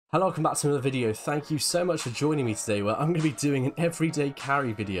Hello, welcome back to another video. Thank you so much for joining me today where I'm going to be doing an everyday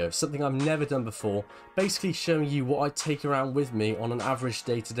carry video, something I've never done before, basically showing you what I take around with me on an average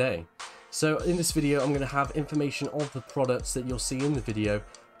day to day. So in this video I'm going to have information of the products that you'll see in the video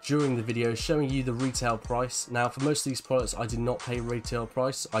during the video, showing you the retail price. Now for most of these products I did not pay retail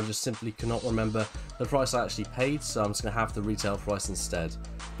price, I just simply cannot remember the price I actually paid, so I'm just going to have the retail price instead.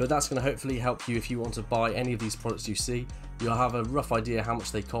 But that's going to hopefully help you if you want to buy any of these products you see. You'll have a rough idea how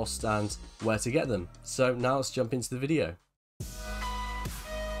much they cost and where to get them. So now let's jump into the video.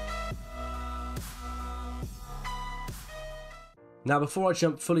 Now before I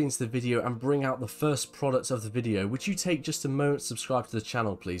jump fully into the video and bring out the first product of the video, would you take just a moment to subscribe to the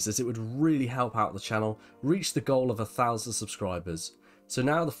channel please, as it would really help out the channel reach the goal of 1,000 subscribers. So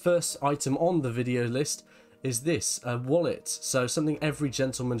now the first item on the video list is this, a wallet. So something every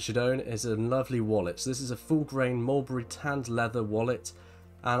gentleman should own is a lovely wallet. So this is a full grain mulberry tanned leather wallet,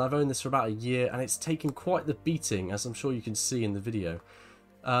 and I've owned this for about a year and it's taken quite the beating, as I'm sure you can see in the video.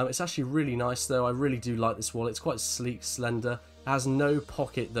 It's actually really nice though. I really do like this wallet. It's quite sleek, slender. It has no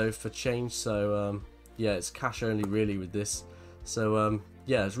pocket though for change, so yeah, it's cash only really with this. So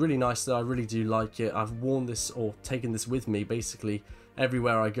yeah, it's really nice though. I really do like it. I've worn this or taken this with me basically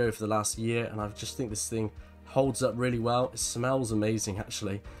everywhere I go for the last year, and I just think this thing holds up really well. It smells amazing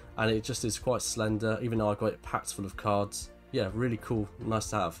actually, and it just is quite slender, even though I got it packed full of cards. Yeah, really cool, nice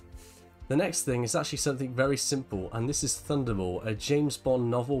to have. The next thing is actually something very simple, and this is Thunderball, a James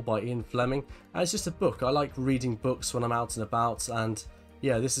Bond novel by Ian Fleming, and it's just a book. I like reading books when I'm out and about, and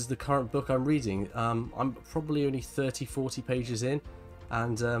yeah, this is the current book I'm reading. I'm probably only 30-40 pages in,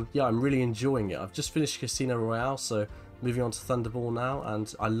 and yeah, I'm really enjoying it. I've just finished Casino Royale, so moving on to Thunderball now,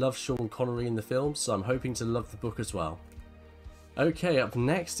 and I love Sean Connery in the film, so I'm hoping to love the book as well. Okay, up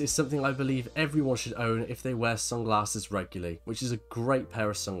next is something I believe everyone should own if they wear sunglasses regularly, which is a great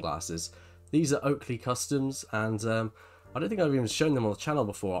pair of sunglasses. These are Oakley Customs, and I don't think I've even shown them on the channel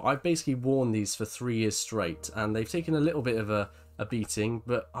before. I've basically worn these for 3 years straight, and they've taken a little bit of a beating,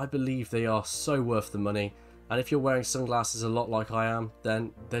 but I believe they are so worth the money. And if you're wearing sunglasses a lot like I am,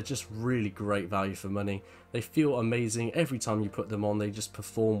 then they're just really great value for money. They feel amazing every time you put them on. They just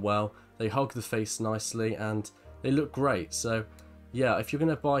perform well, they hug the face nicely, and they look great. So yeah, if you're going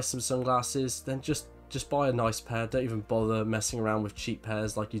to buy some sunglasses, then just buy a nice pair. Don't even bother messing around with cheap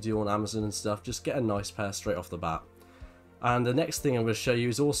pairs like you do on Amazon and stuff. Just get a nice pair straight off the bat. And the next thing I'm going to show you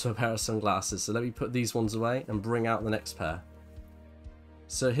is also a pair of sunglasses. So let me put these ones away and bring out the next pair.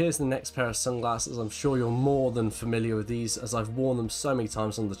 So here's the next pair of sunglasses. I'm sure you're more than familiar with these, as I've worn them so many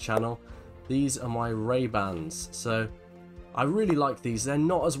times on the channel. These are my Ray-Bans. So I really like these. They're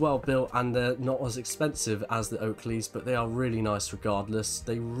not as well built and they're not as expensive as the Oakleys, but they are really nice regardless.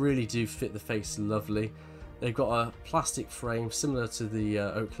 They really do fit the face lovely. They've got a plastic frame similar to the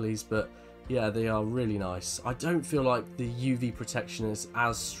Oakleys, but yeah, they are really nice. I don't feel like the UV protection is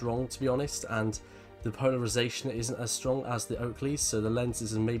as strong, to be honest, and the polarization isn't as strong as the Oakleys, so the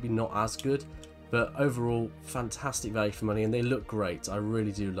lenses are maybe not as good, but overall fantastic value for money, and they look great. I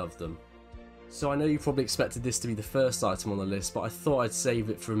really do love them. So I know you probably expected this to be the first item on the list, but I thought I'd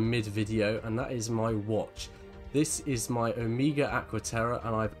save it for mid-video, and that is my watch. This is my Omega Aquaterra,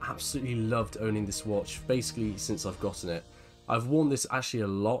 and I've absolutely loved owning this watch, basically since I've gotten it. I've worn this actually a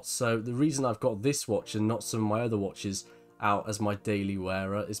lot, so the reason I've got this watch and not some of my other watches out as my daily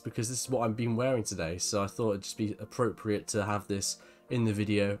wearer is because this is what I've been wearing today, so I thought it'd just be appropriate to have this in the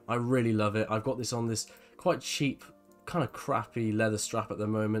video. I really love it. I've got this on this quite cheap, kind of crappy leather strap at the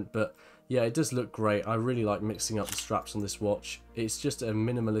moment, but yeah, it does look great. I really like mixing up the straps on this watch. It's just a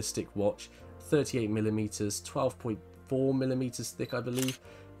minimalistic watch, 38mm, 12.4mm thick I believe,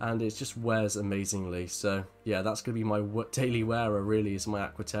 and it just wears amazingly. So yeah, that's going to be my daily wearer really, is my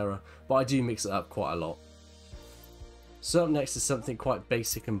Aquaterra, but I do mix it up quite a lot. So up next is something quite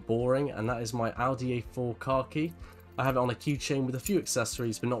basic and boring, and that is my Audi A4 car key. I have it on a keychain with a few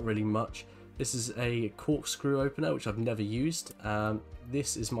accessories, but not really much. This is a corkscrew opener, which I've never used.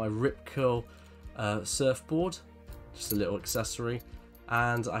 This is my Rip Curl surfboard, just a little accessory,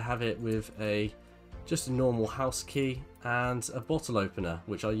 and I have it with just a normal house key and a bottle opener,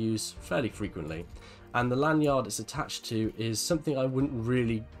 which I use fairly frequently. And the lanyard it's attached to is something I wouldn't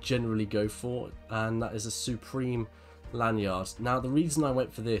really generally go for, and that is a Supreme lanyard. Now the reason I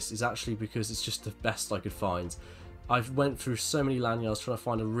went for this is actually because it's just the best I could find. I've went through so many lanyards trying to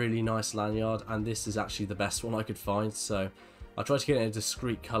find a really nice lanyard, and this is actually the best one I could find, so I tried to get it in a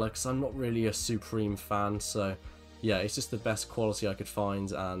discreet colour because I'm not really a Supreme fan, so yeah, it's just the best quality I could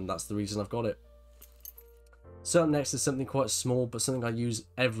find, and that's the reason I've got it. So up next is something quite small but something I use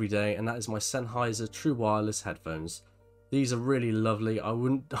every day, and that is my Sennheiser True Wireless headphones. These are really lovely. I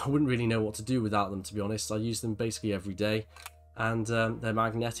wouldn't really know what to do without them, to be honest. I use them basically every day, and they're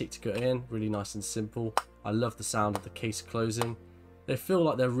magnetic to go in, really nice and simple. I love the sound of the case closing. They feel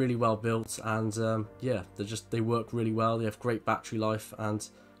like they're really well built, and yeah, they work really well. They have great battery life, and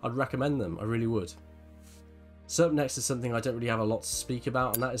I'd recommend them. I really would. So up next is something I don't really have a lot to speak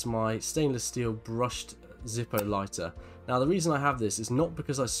about, and that is my stainless steel brushed Zippo lighter. Now the reason I have this is not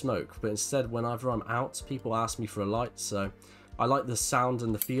because I smoke, but instead whenever I'm out, people ask me for a light, so I like the sound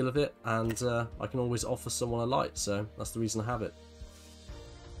and the feel of it, and I can always offer someone a light, so that's the reason I have it.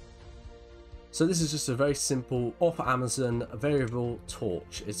 So this is just a very simple, off Amazon, variable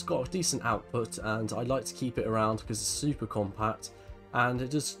torch. It's got a decent output, and I like to keep it around because it's super compact, and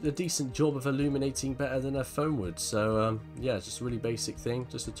it does a decent job of illuminating better than a phone would. So yeah, just a really basic thing,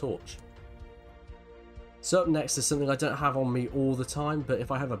 just a torch. So up next is something I don't have on me all the time, but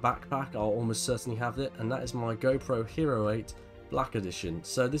if I have a backpack, I'll almost certainly have it, and that is my GoPro Hero 8 Black Edition.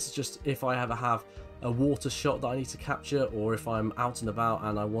 So this is just if I ever have a water shot that I need to capture, or if I'm out and about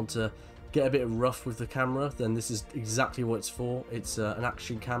and I want to get a bit rough with the camera, then this is exactly what it's for. It's an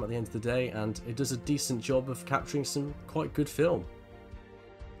action cam at the end of the day, and it does a decent job of capturing some quite good film.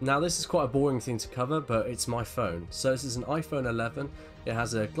 Now this is quite a boring thing to cover, but it's my phone. So this is an iPhone 11. It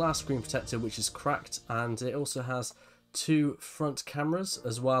has a glass screen protector which is cracked, and it also has two front cameras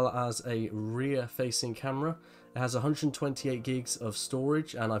as well as a rear facing camera. It has 128 gigs of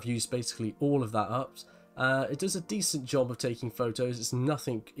storage, and I've used basically all of that up. It does a decent job of taking photos. It's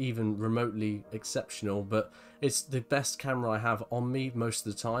nothing even remotely exceptional, but it's the best camera I have on me most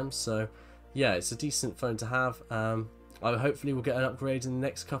of the time. So yeah, it's a decent phone to have. I hopefully will get an upgrade in the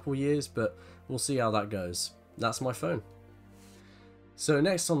next couple years, but we'll see how that goes. That's my phone. So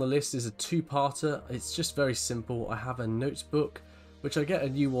next on the list is a two-parter. It's just very simple. I have a notebook, which I get a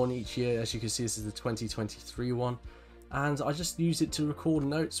new one each year. As you can see, this is the 2023 one. And I just use it to record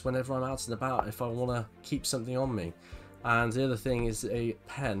notes whenever I'm out and about if I want to keep something on me. And the other thing is a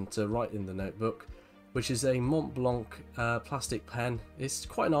pen to write in the notebook, which is a MontBlanc plastic pen. It's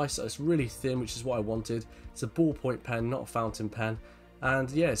quite nice. It's really thin, which is what I wanted. It's a ballpoint pen, not a fountain pen. And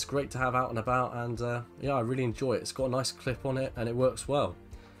yeah, it's great to have out and about, and yeah, I really enjoy it. It's got a nice clip on it and it works well.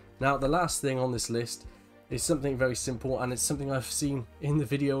 Now the last thing on this list is something very simple, and it's something I've seen in the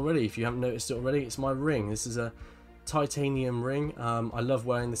video already. If you haven't noticed it already, it's my ring. This is a titanium ring. I love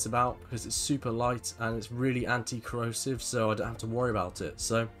wearing this about because it's super light and it's really anti-corrosive, so I don't have to worry about it.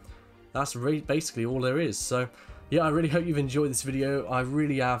 So that's really basically all there is. So yeah, I really hope you've enjoyed this video. I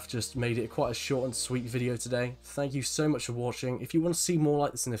really have just made it quite a short and sweet video today. Thank you so much for watching. If you want to see more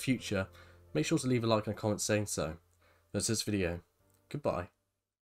like this in the future, make sure to leave a like and a comment saying so. That's this video. Goodbye.